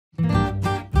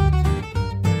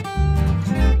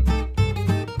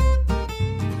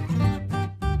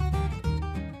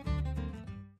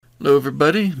Hello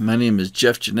everybody, my name is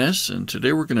Jenness, and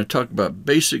today we're going to talk about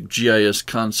basic GIS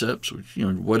concepts, which,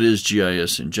 what is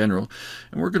GIS in general,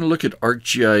 and we're going to look at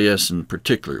ArcGIS in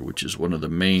particular, which is one of the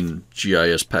main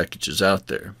GIS packages out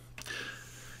there.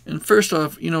 And first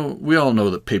off, we all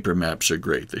know that paper maps are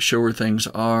great. They show where things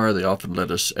are, they often let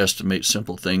us estimate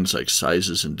simple things like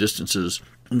sizes and distances.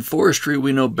 In forestry,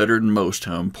 we know better than most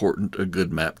how important a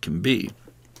good map can be.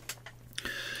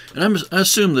 And I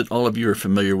assume that all of you are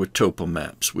familiar with topo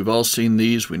maps. We've all seen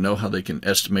these. We know how they can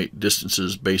estimate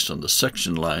distances based on the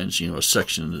section lines. A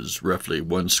section is roughly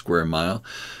 1 square mile.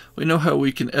 We know how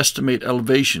we can estimate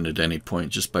elevation at any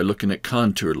point just by looking at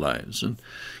contour lines. And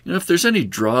if there's any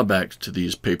drawback to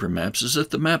these paper maps is that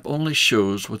the map only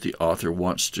shows what the author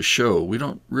wants to show. We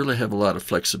don't really have a lot of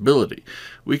flexibility.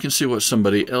 We can see what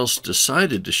somebody else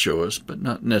decided to show us, but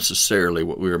not necessarily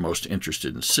what we were most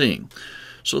interested in seeing.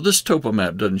 So this topo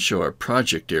map doesn't show our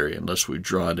project area unless we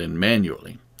draw it in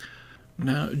manually.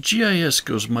 Now, GIS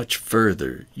goes much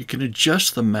further. You can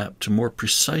adjust the map to more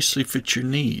precisely fit your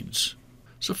needs.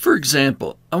 So for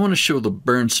example, I want to show the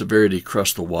burn severity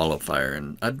across the wall of fire,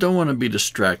 and I don't want to be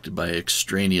distracted by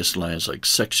extraneous lines like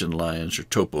section lines or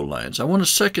topo lines. I want a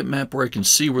second map where I can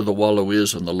see where the wallow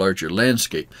is on the larger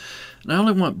landscape. And I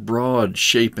only want broad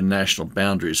shape and national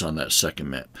boundaries on that second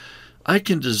map. I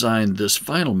can design this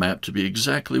final map to be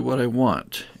exactly what I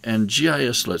want, and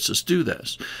GIS lets us do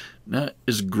this. Now,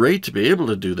 it's great to be able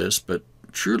to do this, but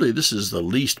truly this is the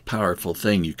least powerful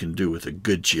thing you can do with a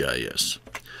good GIS.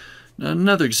 Now,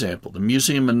 another example, the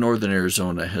museum in northern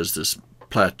Arizona has this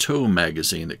Plateau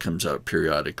magazine that comes out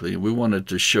periodically. We wanted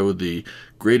to show the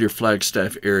greater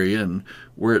Flagstaff area and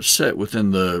where it's set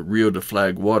within the Rio de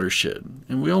Flag watershed.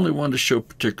 And we only wanted to show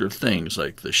particular things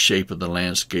like the shape of the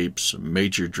landscapes,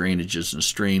 major drainages and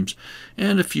streams,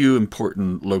 and a few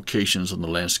important locations on the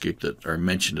landscape that are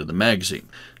mentioned in the magazine.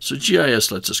 So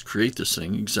GIS lets us create this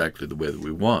thing exactly the way that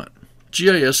we want.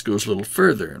 GIS goes a little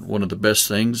further, and one of the best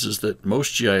things is that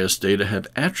most GIS data have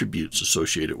attributes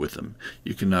associated with them.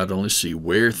 You can not only see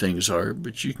where things are,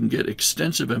 but you can get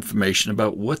extensive information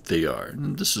about what they are.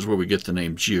 And this is where we get the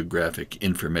name Geographic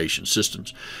Information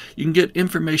Systems. You can get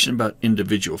information about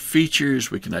individual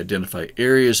features, we can identify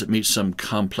areas that meet some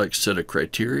complex set of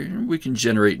criteria, and we can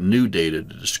generate new data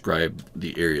to describe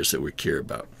the areas that we care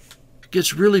about. It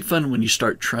gets really fun when you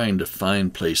start trying to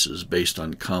find places based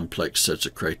on complex sets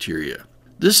of criteria.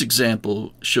 This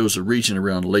example shows a region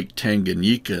around Lake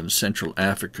Tanganyika in Central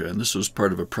Africa, and this was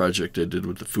part of a project I did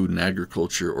with the Food and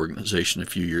Agriculture Organization a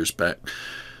few years back.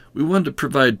 We wanted to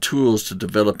provide tools to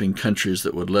developing countries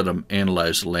that would let them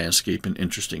analyze the landscape in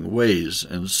interesting ways.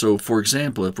 And so, for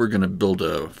example, if we're going to build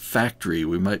a factory,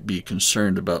 we might be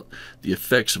concerned about the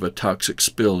effects of a toxic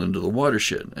spill into the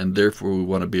watershed, and therefore we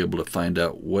want to be able to find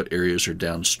out what areas are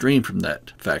downstream from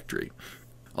that factory.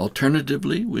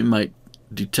 Alternatively, we might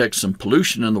detect some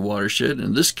pollution in the watershed.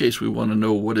 In this case, we want to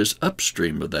know what is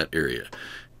upstream of that area.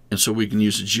 And so we can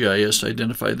use a GIS to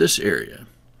identify this area.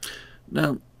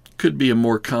 Now, could be a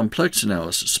more complex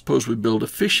analysis. Suppose we build a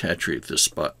fish hatchery at this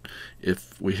spot.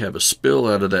 If we have a spill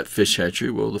out of that fish hatchery,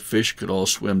 well, the fish could all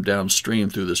swim downstream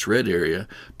through this red area,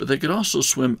 but they could also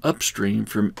swim upstream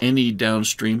from any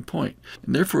downstream point.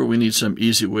 And therefore, we need some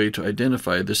easy way to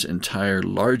identify this entire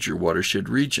larger watershed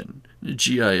region.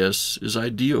 GIS is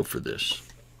ideal for this.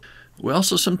 We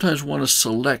also sometimes want to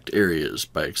select areas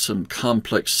by some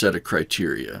complex set of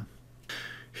criteria.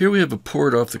 Here we have a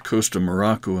port off the coast of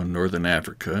Morocco in northern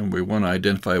Africa, and we want to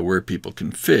identify where people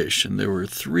can fish, and there were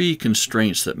 3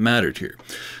 constraints that mattered here.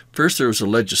 First, there was a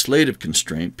legislative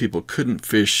constraint. People couldn't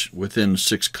fish within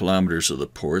 6 kilometers of the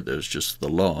port. That was just the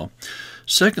law.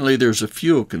 Secondly, there was a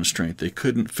fuel constraint. They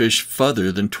couldn't fish further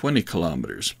than 20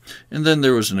 kilometers. And then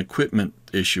there was an equipment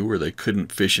issue where they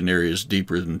couldn't fish in areas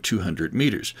deeper than 200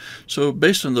 meters. So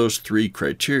based on those 3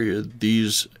 criteria,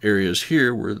 these areas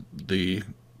here were the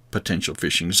potential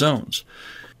fishing zones.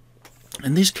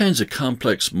 And these kinds of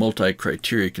complex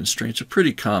multi-criteria constraints are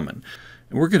pretty common.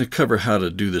 And we're going to cover how to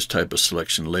do this type of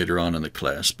selection later on in the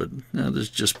class, but now there's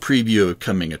just preview of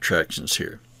coming attractions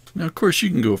here. Now, of course, you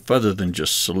can go further than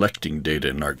just selecting data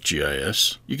in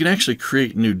ArcGIS. You can actually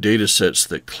create new data sets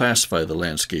that classify the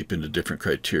landscape into different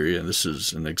criteria, and this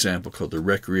is an example called the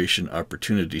Recreation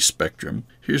Opportunity Spectrum.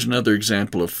 Here's another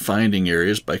example of finding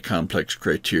areas by complex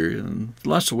criteria, and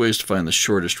lots of ways to find the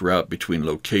shortest route between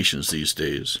locations these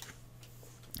days.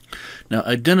 Now,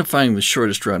 identifying the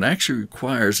shortest route actually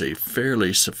requires a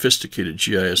fairly sophisticated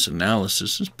GIS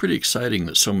analysis. It's pretty exciting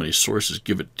that so many sources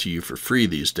give it to you for free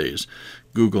these days.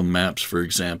 Google Maps, for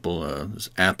example,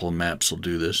 Apple Maps will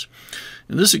do this.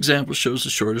 And this example shows the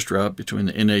shortest route between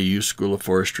the NAU School of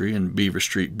Forestry and Beaver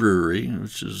Street Brewery,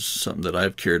 which is something that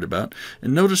I've cared about.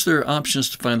 And notice there are options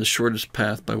to find the shortest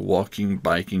path by walking,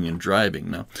 biking, and driving.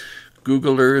 Now,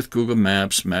 Google Earth, Google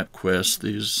Maps, MapQuest,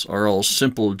 these are all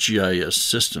simple GIS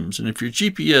systems. And if your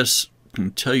GPS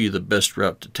can tell you the best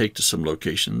route to take to some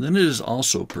location, then it is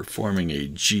also performing a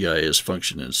GIS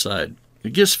function inside.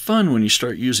 It gets fun when you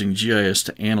start using GIS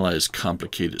to analyze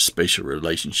complicated spatial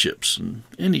relationships, and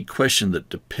any question that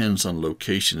depends on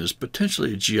location is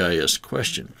potentially a GIS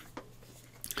question.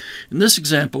 In this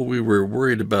example, we were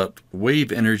worried about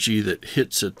wave energy that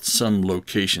hits at some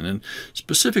location, and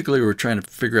specifically we're trying to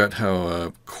figure out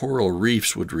how coral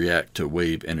reefs would react to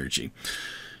wave energy.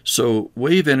 So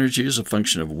wave energy is a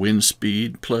function of wind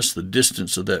speed plus the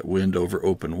distance of that wind over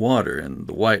open water, and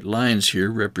the white lines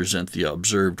here represent the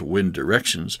observed wind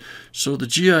directions. So the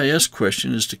GIS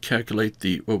question is to calculate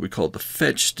what we call the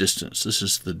fetch distance. This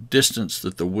is the distance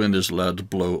that the wind is allowed to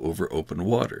blow over open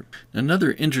water.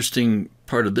 Another interesting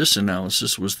part of this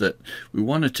analysis was that we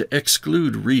wanted to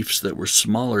exclude reefs that were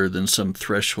smaller than some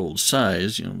threshold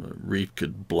size. A reef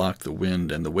could block the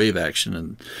wind and the wave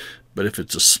action, but if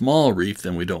it's a small reef,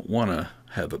 then we don't want to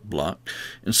have it blocked.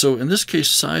 And so in this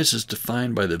case, size is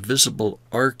defined by the visible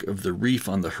arc of the reef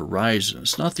on the horizon.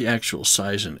 It's not the actual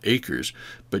size in acres,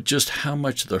 but just how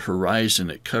much of the horizon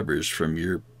it covers from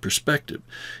your perspective.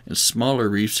 And smaller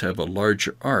reefs have a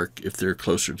larger arc if they're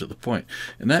closer to the point.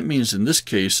 And that means in this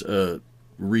case,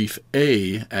 Reef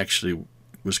A actually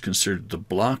was considered to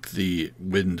block the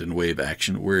wind and wave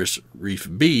action, whereas Reef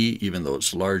B, even though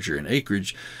it's larger in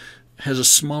acreage, has a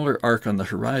smaller arc on the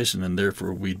horizon, and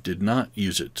therefore we did not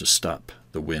use it to stop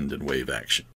the wind and wave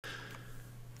action.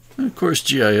 And of course,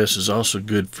 GIS is also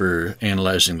good for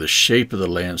analyzing the shape of the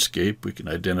landscape. We can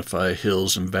identify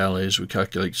hills and valleys. We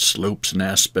calculate slopes and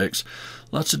aspects.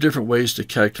 Lots of different ways to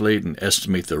calculate and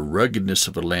estimate the ruggedness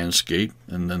of a landscape.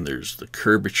 And then there's the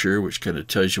curvature, which kind of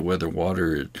tells you whether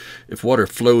if water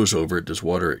flows over it, does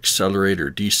water accelerate or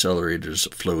decelerate as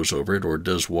it flows over it, or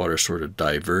does water sort of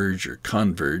diverge or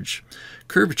converge?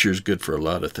 Curvature is good for a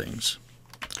lot of things.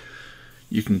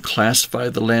 You can classify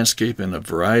the landscape in a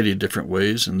variety of different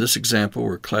ways. In this example,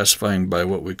 we're classifying by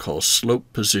what we call slope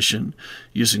position,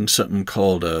 using something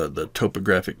called the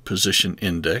topographic position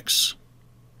index.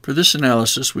 For this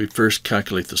analysis, we first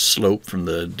calculate the slope from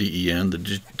the DEM,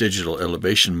 the digital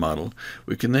elevation model.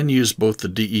 We can then use both the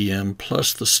DEM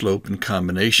plus the slope in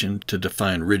combination to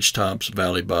define ridge tops,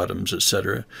 valley bottoms,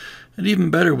 etc. And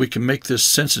even better, we can make this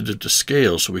sensitive to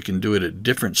scale, so we can do it at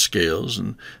different scales,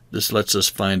 and this lets us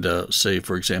find out, say,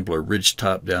 for example, a ridge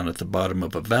top down at the bottom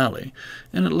of a valley.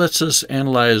 And it lets us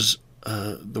analyze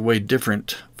the way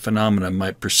different phenomena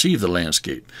might perceive the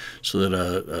landscape, so that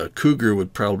a cougar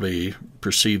would probably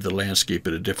perceive the landscape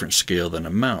at a different scale than a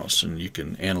mouse, and you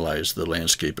can analyze the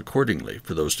landscape accordingly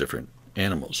for those different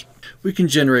animals. We can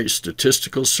generate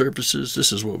statistical surfaces.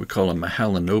 This is what we call a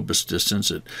Mahalanobis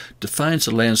distance. It defines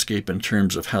the landscape in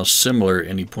terms of how similar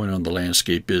any point on the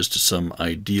landscape is to some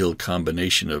ideal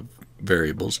combination of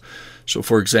variables. So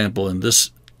for example, in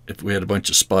this, if we had a bunch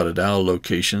of spotted owl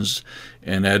locations,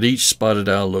 and at each spotted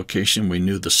owl location we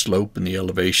knew the slope and the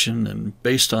elevation, and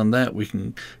based on that we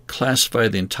can classify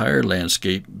the entire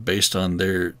landscape based on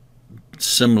their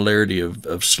similarity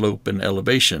of slope and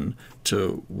elevation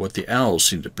to what the owls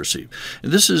seem to perceive.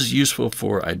 And this is useful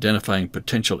for identifying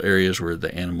potential areas where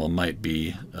the animal might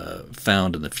be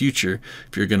found in the future.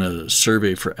 If you're going to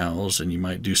survey for owls, then you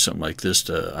might do something like this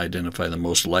to identify the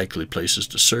most likely places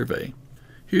to survey.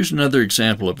 Here's another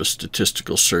example of a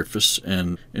statistical surface,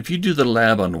 and if you do the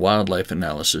lab on wildlife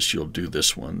analysis, you'll do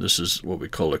this one. This is what we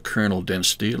call a kernel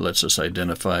density. It lets us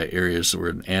identify areas where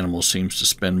an animal seems to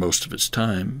spend most of its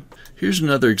time. Here's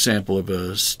another example of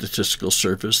a statistical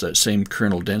surface, that same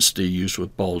kernel density used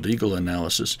with bald eagle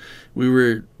analysis.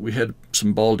 We had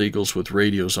some bald eagles with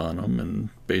radios on them, and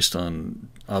based on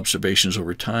observations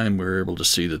over time, we were able to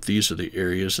see that these are the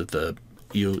areas that the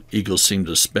eagles seem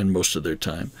to spend most of their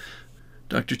time.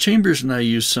 Dr. Chambers and I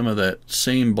used some of that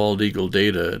same bald eagle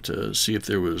data to see if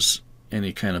there was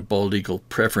any kind of bald eagle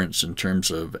preference in terms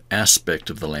of aspect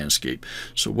of the landscape,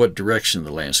 so what direction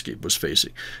the landscape was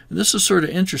facing. And this is sort of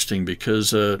interesting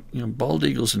because bald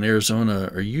eagles in Arizona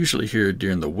are usually here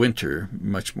during the winter,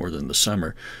 much more than the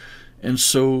summer, and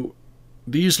so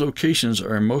these locations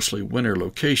are mostly winter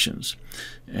locations.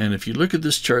 And if you look at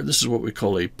this chart, this is what we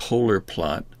call a polar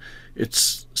plot.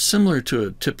 It's similar to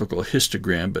a typical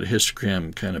histogram, but a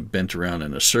histogram kind of bent around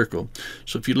in a circle.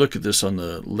 So if you look at this on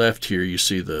the left here, you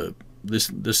see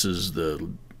this is the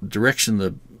direction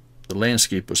the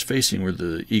landscape was facing where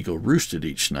the eagle roosted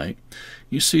each night.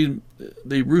 You see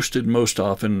they roosted most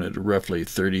often at a roughly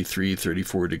 33,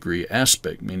 34 degree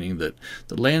aspect, meaning that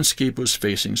the landscape was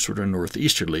facing sort of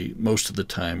northeasterly most of the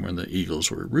time when the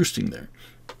eagles were roosting there.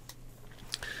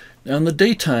 Now in the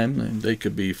daytime, they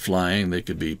could be flying, they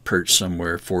could be perched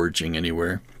somewhere, foraging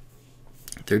anywhere.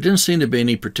 There didn't seem to be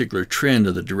any particular trend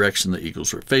of the direction the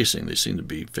eagles were facing. They seemed to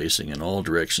be facing in all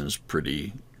directions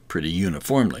pretty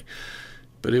uniformly.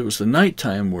 But it was the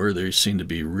nighttime where they seemed to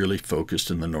be really focused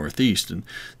in the northeast. And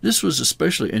this was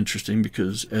especially interesting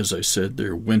because, as I said,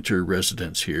 they're winter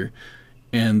residents here,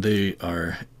 and they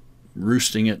are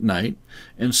roosting at night.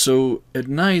 And so at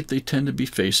night they tend to be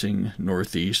facing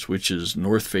northeast, which is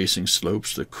north-facing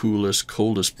slopes, the coolest,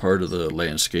 coldest part of the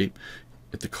landscape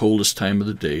at the coldest time of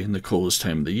the day and the coldest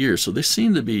time of the year. So they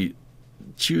seem to be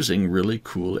choosing really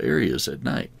cool areas at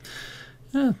night.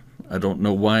 I don't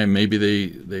know why. Maybe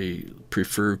they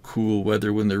prefer cool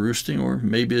weather when they're roosting, or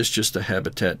maybe it's just a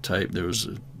habitat type. There was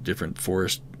a different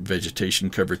forest vegetation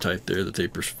cover type there that they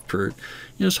preferred.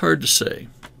 It's hard to say.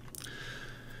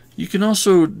 You can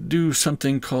also do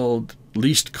something called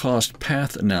least cost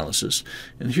path analysis.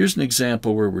 And here's an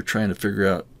example where we're trying to figure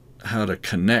out how to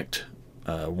connect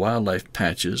wildlife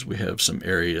patches. We have some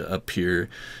area up here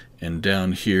and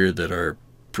down here that are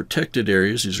protected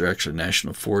areas. These are actually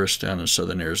national forests down in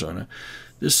southern Arizona.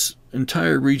 This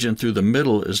entire region through the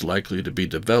middle is likely to be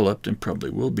developed and probably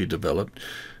will be developed.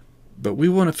 But we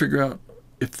want to figure out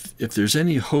if there's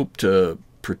any hope to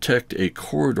protect a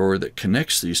corridor that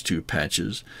connects these two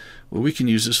patches. Well, we can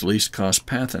use this least cost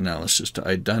path analysis to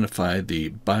identify the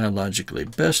biologically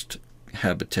best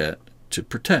habitat to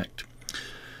protect.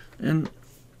 And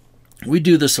we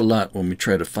do this a lot when we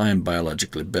try to find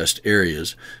biologically best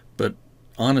areas, but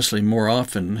honestly, more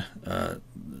often,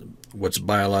 what's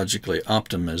biologically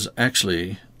optimum is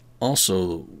actually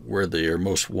also where they are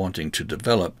most wanting to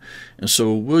develop. And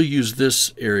so we'll use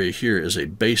this area here as a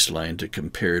baseline to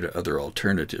compare to other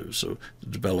alternatives. So the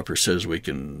developer says we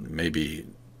can maybe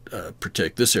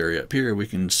protect this area up here. We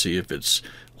can see if it's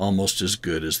almost as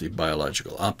good as the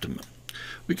biological optimum.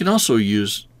 We can also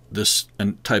use this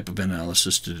type of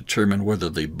analysis to determine whether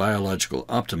the biological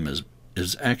optimum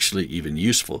is actually even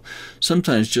useful.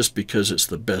 Sometimes just because it's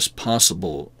the best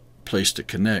possible place to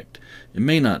connect, it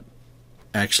may not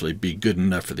actually be good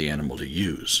enough for the animal to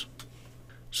use.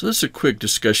 So that's a quick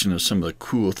discussion of some of the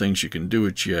cool things you can do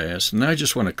with GIS. And I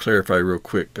just want to clarify real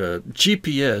quick,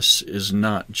 GPS is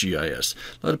not GIS.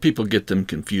 A lot of people get them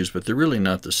confused, but they're really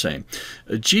not the same.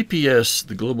 GPS,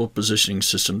 the Global Positioning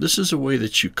System, this is a way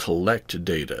that you collect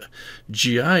data.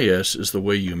 GIS is the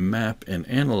way you map and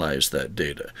analyze that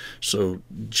data. So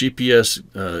GPS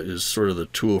is sort of the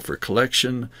tool for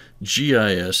collection.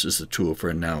 GIS is the tool for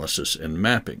analysis and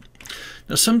mapping.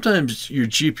 Now sometimes your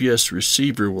GPS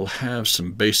receiver will have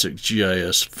some basic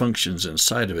GIS functions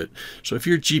inside of it. So if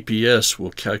your GPS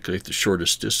will calculate the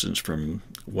shortest distance from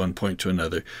one point to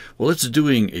another, well, it's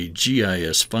doing a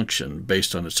GIS function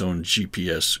based on its own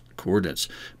GPS coordinates.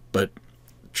 But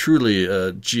truly,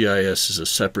 GIS is a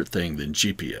separate thing than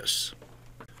GPS.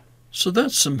 So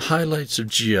that's some highlights of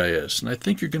GIS, and I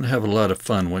think you're going to have a lot of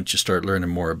fun once you start learning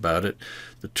more about it.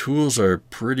 The tools are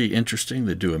pretty interesting.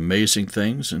 They do amazing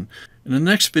things. And in the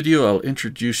next video, I'll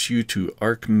introduce you to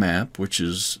ArcMap, which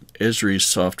is Esri's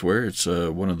software. It's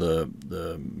one of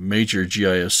the major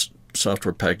GIS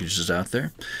software packages out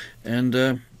there.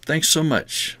 And thanks so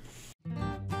much.